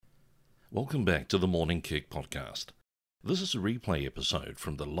Welcome back to the Morning Kick podcast. This is a replay episode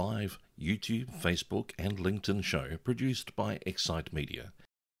from the live YouTube, Facebook and LinkedIn show produced by Excite Media.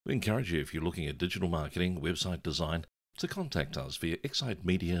 We encourage you, if you're looking at digital marketing, website design, to contact us via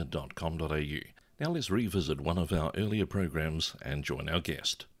excitemedia.com.au. Now let's revisit one of our earlier programs and join our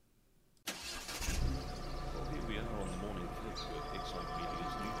guest. Well, here we are on the Morning Kick with Excite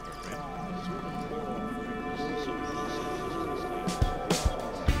Media's new program. It's one of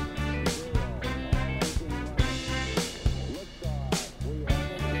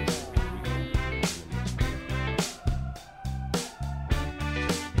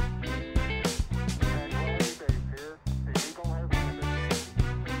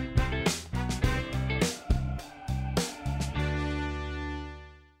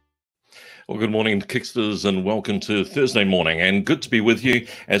Well, good morning, Kicksters, and welcome to Thursday morning. And good to be with you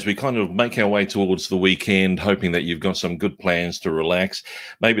as we kind of make our way towards the weekend, hoping that you've got some good plans to relax,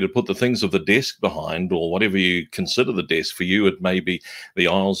 maybe to put the things of the desk behind, or whatever you consider the desk. For you, it may be the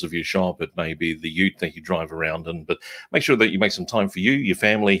aisles of your shop, it may be the ute that you drive around in, but make sure that you make some time for you, your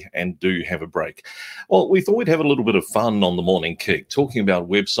family, and do have a break. Well, we thought we'd have a little bit of fun on the Morning Kick, talking about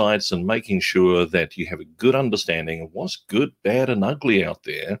websites and making sure that you have a good understanding of what's good, bad, and ugly out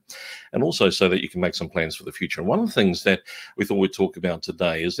there, and also so that you can make some plans for the future. And one of the things that we thought we'd talk about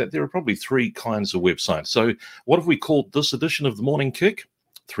today is that there are probably three kinds of websites. So what have we called this edition of the Morning Kick?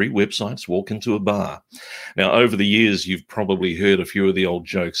 3 websites walk into a bar. Now, over the years, you've probably heard a few of the old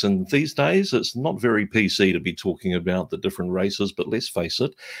jokes, and these days it's not very PC to be talking about the different races, but let's face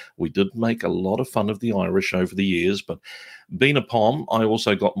it, we did make a lot of fun of the Irish over the years, but being a Pom, I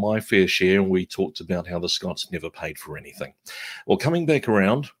also got my fair share, and we talked about how the Scots never paid for anything. Well, coming back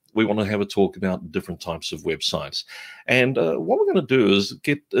around, we want to have a talk about different types of websites. And what we're going to do is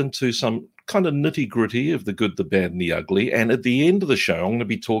get into some kind of nitty-gritty of the good, the bad, and the ugly. And at the end of the show, I'm going to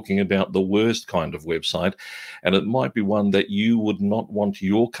be talking about the worst kind of website. And it might be one that you would not want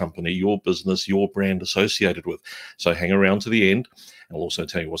your company, your business, your brand associated with. So hang around to the end. And I'll also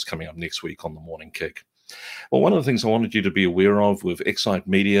tell you what's coming up next week on the Morning Kick. Well, one of the things I wanted you to be aware of with Excite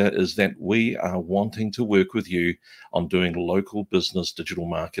Media is that we are wanting to work with you on doing local business digital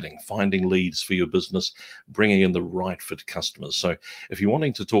marketing, finding leads for your business, bringing in the right fit customers. So if you're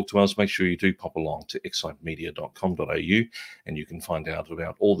wanting to talk to us, make sure you do pop along to excitemedia.com.au and you can find out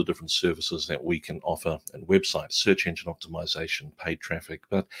about all the different services that we can offer and websites, search engine optimization, paid traffic.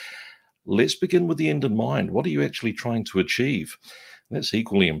 But let's begin with the end in mind. What are you actually trying to achieve? That's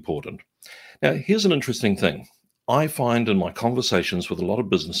equally important. Now, here's an interesting thing. I find in my conversations with a lot of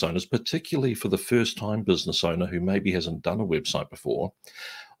business owners, particularly for the first-time business owner who maybe hasn't done a website before,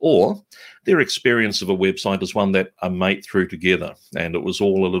 or their experience of a website is one that a mate threw together, and it was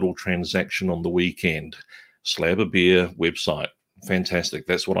all a little transaction on the weekend. Slab of beer, website. Fantastic.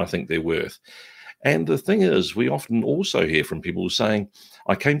 That's what I think they're worth. And the thing is, we often also hear from people saying,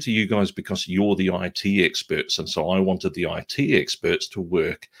 I came to you guys because you're the IT experts, and so I wanted the IT experts to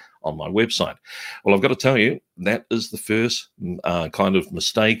work on my website. Well, I've got to tell you, that is the first kind of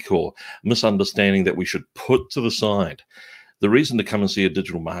mistake or misunderstanding that we should put to the side. The reason to come and see a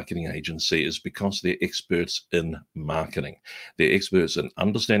digital marketing agency is because they're experts in marketing. They're experts in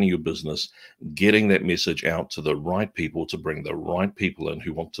understanding your business, getting that message out to the right people to bring the right people in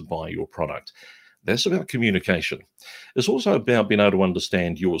who want to buy your product. That's about communication. It's also about being able to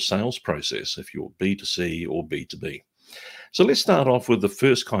understand your sales process, if you're B2C or B2B. So let's start off with the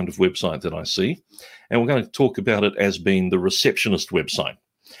first kind of website that I see, and we're going to talk about it as being the receptionist website.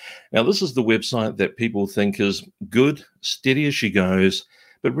 Now, this is the website that people think is good, steady as she goes,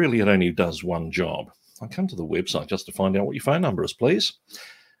 but really it only does one job. I come to the website just to find out what your phone number is, please.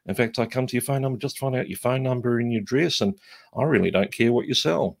 In fact, I come to your phone number just to find out your phone number and your address, and I really don't care what you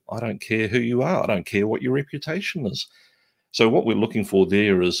sell. I don't care who you are. I don't care what your reputation is. So what we're looking for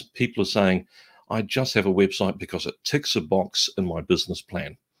there is people are saying, I just have a website because it ticks a box in my business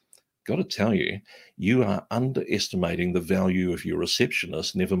plan. Got to tell you, you are underestimating the value of your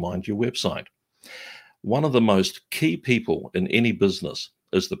receptionist, never mind your website. One of the most key people in any business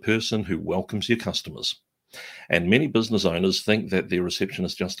is the person who welcomes your customers. And many business owners think that their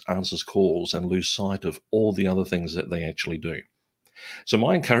receptionist just answers calls and lose sight of all the other things that they actually do. So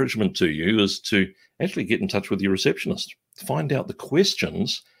my encouragement to you is to actually get in touch with your receptionist. Find out the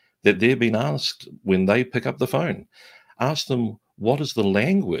questions that they're being asked when they pick up the phone. Ask them, what is the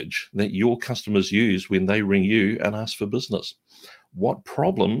language that your customers use when they ring you and ask for business? What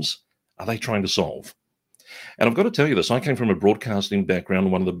problems are they trying to solve? And I've got to tell you this, I came from a broadcasting background,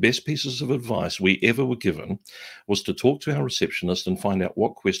 and one of the best pieces of advice we ever were given was to talk to our receptionist and find out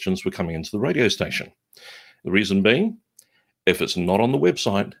what questions were coming into the radio station. The reason being, if it's not on the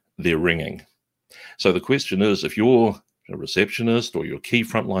website, they're ringing. So the question is, if you're a receptionist or your key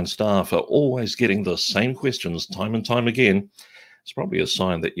frontline staff are always getting the same questions time and time again, it's probably a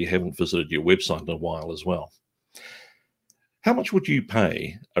sign that you haven't visited your website in a while as well. How much would you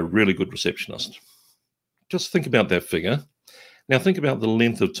pay a really good receptionist? Just think about that figure. Now think about the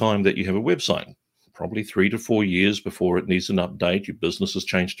length of time that you have a website. Probably 3 to 4 years before it needs an update. Your business has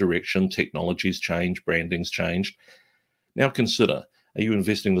changed direction, technology's changed, branding's changed. Now consider, are you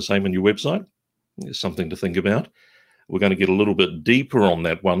investing the same in your website? There's something to think about. We're going to get a little bit deeper on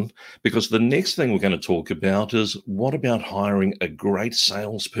that one, because the next thing we're going to talk about is, what about hiring a great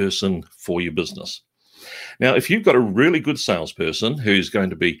salesperson for your business? Now, if you've got a really good salesperson who's going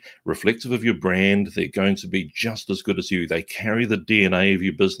to be reflective of your brand, they're going to be just as good as you. They carry the DNA of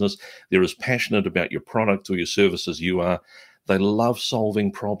your business. They're as passionate about your product or your service as you are. They love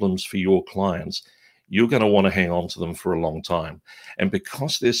solving problems for your clients. You're going to want to hang on to them for a long time. And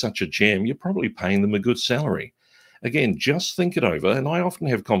because they're such a gem, you're probably paying them a good salary. Again, just think it over. And I often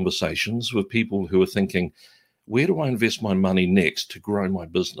have conversations with people who are thinking, where do I invest my money next to grow my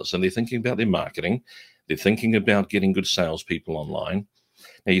business? And they're thinking about their marketing. They're thinking about getting good salespeople online.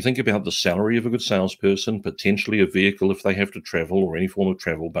 Now, you think about the salary of a good salesperson, potentially a vehicle if they have to travel or any form of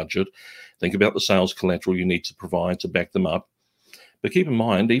travel budget. Think about the sales collateral you need to provide to back them up. But keep in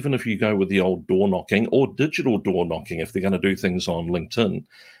mind, even if you go with the old door knocking or digital door knocking, if they're going to do things on LinkedIn,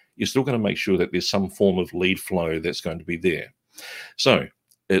 you're still going to make sure that there's some form of lead flow that's going to be there. So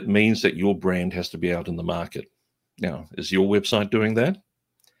it means that your brand has to be out in the market. Now, is your website doing that?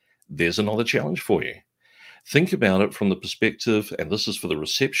 There's another challenge for you. Think about it from the perspective, and this is for the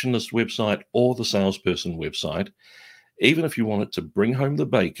receptionist website or the salesperson website, even if you want it to bring home the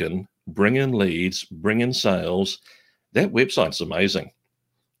bacon, bring in leads, bring in sales, that website's amazing.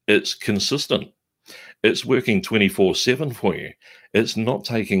 It's consistent. It's working 24/7 for you. It's not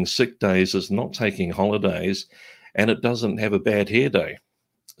taking sick days. It's not taking holidays. And it doesn't have a bad hair day.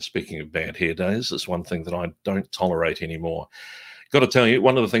 Speaking of bad hair days, it's one thing that I don't tolerate anymore. Got to tell you,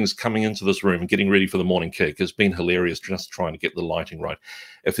 one of the things coming into this room and getting ready for the morning kick has been hilarious, just trying to get the lighting right.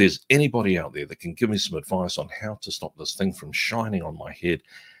 If there's anybody out there that can give me some advice on how to stop this thing from shining on my head,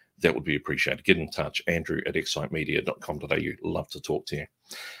 that would be appreciated. Get in touch, andrew@excitemedia.com.au. Love to talk to you.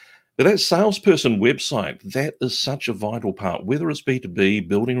 But that salesperson website, that is such a vital part, whether it's B2B,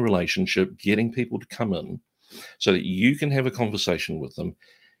 building relationship, getting people to come in so that you can have a conversation with them.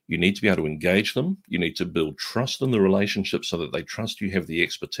 You need to be able to engage them. You need to build trust in the relationship so that they trust you have the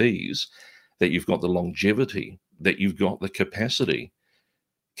expertise, that you've got the longevity, that you've got the capacity.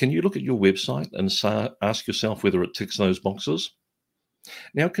 Can you look at your website and ask yourself whether it ticks those boxes?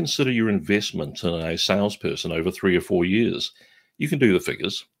 Now consider your investment in a salesperson over 3 or 4 years. You can do the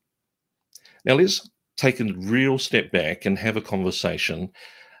figures. Now let's take a real step back and have a conversation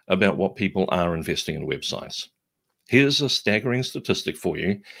about what people are investing in websites. Here's a staggering statistic for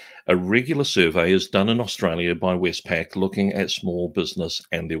you. A regular survey is done in Australia by Westpac looking at small business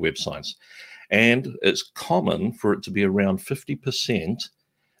and their websites. And it's common for it to be around 50%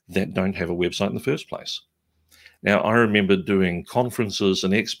 that don't have a website in the first place. Now, I remember doing conferences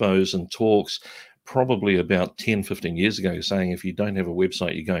and expos and talks probably about 10, 15 years ago saying if you don't have a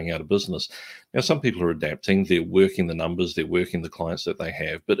website, you're going out of business. Now, some people are adapting. They're working the numbers. They're working the clients that they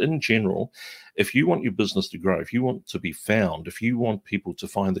have. But in general, if you want your business to grow, if you want to be found, if you want people to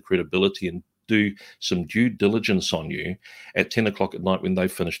find the credibility and do some due diligence on you at 10 o'clock at night when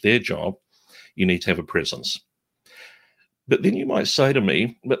they've finished their job, you need to have a presence. But then you might say to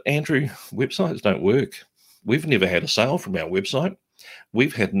me, but Andrew, websites don't work. We've never had a sale from our website.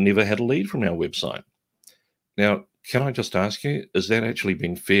 We've never had a lead from our website. Now, can I just ask you, is that actually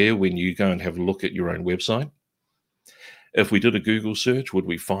being fair when you go and have a look at your own website? If we did a Google search, would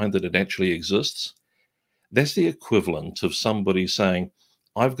we find that it actually exists? That's the equivalent of somebody saying,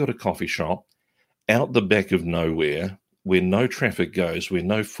 I've got a coffee shop out the back of nowhere where no traffic goes, where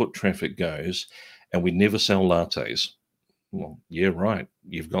no foot traffic goes, and we never sell lattes. Well, yeah, right.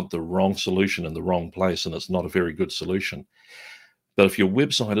 You've got the wrong solution in the wrong place, and it's not a very good solution. But if your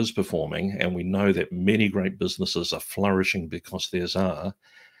website is performing, and we know that many great businesses are flourishing because theirs are,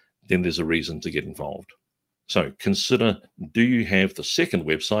 then there's a reason to get involved. So consider, do you have the second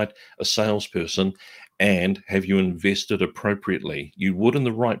website, a salesperson, and have you invested appropriately? You would in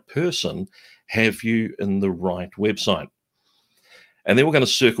the right person, have you in the right website? And then we're going to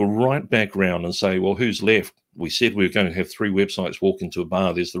circle right back around and say, well, who's left? We said we were going to have 3 websites. Walk into a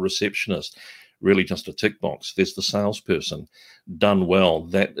bar. There's the receptionist, really just a tick box. There's the salesperson, done well.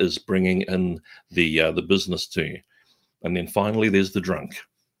 That is bringing in the business to you. And then finally, there's the drunk,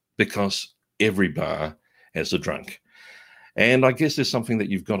 because every bar has a drunk. And I guess there's something that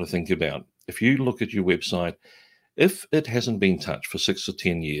you've got to think about. If you look at your website, if it hasn't been touched for 6 or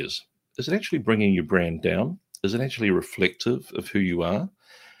 10 years, is it actually bringing your brand down? Is it actually reflective of who you are?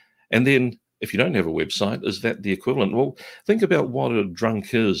 And then if you don't have a website, is that the equivalent? Well, think about what a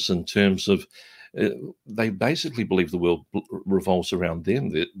drunk is in terms of uh, they basically believe the world revolves around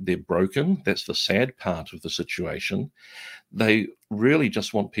them. They're broken. That's the sad part of the situation. They really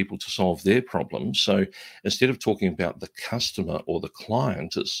just want people to solve their problems. So instead of talking about the customer or the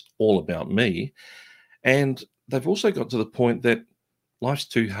client, it's all about me. And they've also got to the point that life's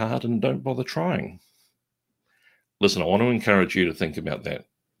too hard and don't bother trying. Listen, I want to encourage you to think about that.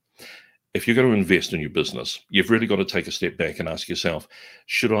 If you're going to invest in your business, you've really got to take a step back and ask yourself,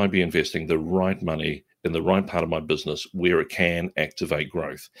 should I be investing the right money in the right part of my business where it can activate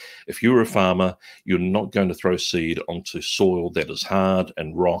growth? If you're a farmer, you're not going to throw seed onto soil that is hard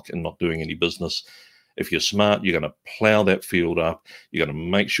and rock and not doing any business. If you're smart, you're going to plow that field up. You're going to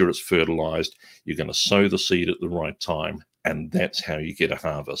make sure it's fertilized. You're going to sow the seed at the right time. And that's how you get a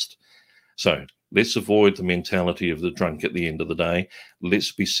harvest. So let's avoid the mentality of the drunk at the end of the day.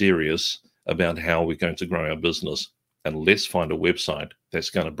 Let's be serious about how we're going to grow our business, and let's find a website that's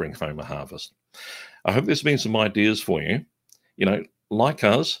going to bring home a harvest. I hope there's been some ideas for you. You know, like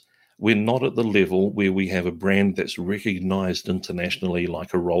us, we're not at the level where we have a brand that's recognized internationally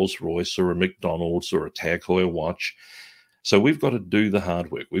like a Rolls-Royce or a McDonald's or a Tag Heuer watch. So we've got to do the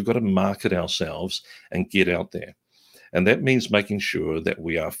hard work. We've got to market ourselves and get out there. And that means making sure that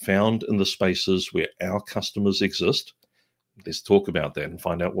we are found in the spaces where our customers exist. Let's talk about that and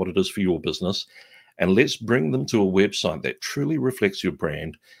find out what it is for your business. And let's bring them to a website that truly reflects your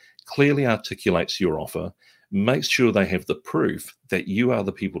brand, clearly articulates your offer, makes sure they have the proof that you are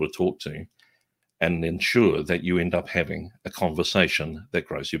the people to talk to, and ensure that you end up having a conversation that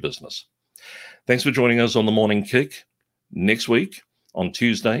grows your business. Thanks for joining us on the Morning Kick. Next week, on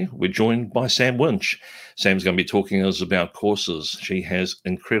Tuesday, we're joined by Sam Winch. Sam's going to be talking to us about courses. She has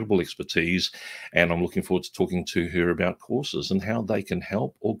incredible expertise, and I'm looking forward to talking to her about courses and how they can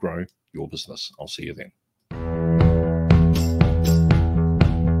help or grow your business. I'll see you then.